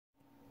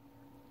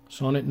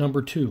Sonnet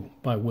number 2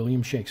 by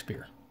William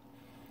Shakespeare.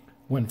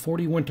 When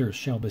 40 winters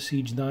shall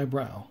besiege thy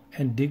brow,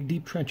 and dig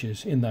deep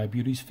trenches in thy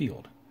beauty's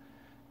field,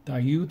 thy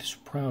youth's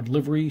proud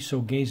livery, so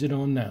gazed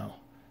on now,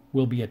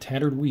 will be a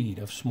tattered weed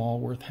of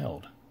small worth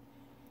held.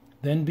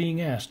 Then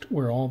being asked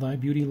where all thy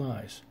beauty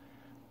lies,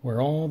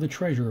 where all the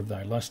treasure of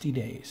thy lusty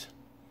days,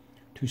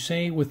 to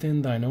say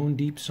within thine own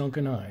deep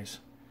sunken eyes,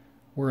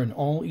 were an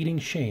all-eating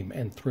shame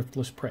and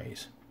thriftless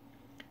praise.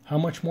 How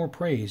much more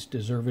praise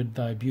deserved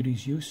thy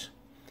beauty's use?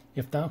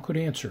 If thou could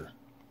answer,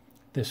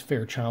 this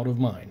fair child of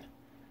mine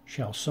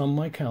shall sum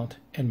my count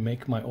and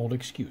make my old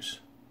excuse,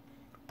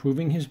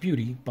 proving his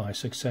beauty by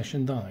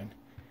succession thine.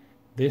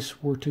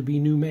 This were to be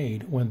new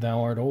made when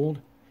thou art old,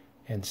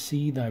 and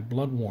see thy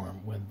blood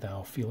warm when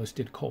thou feelest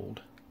it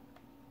cold.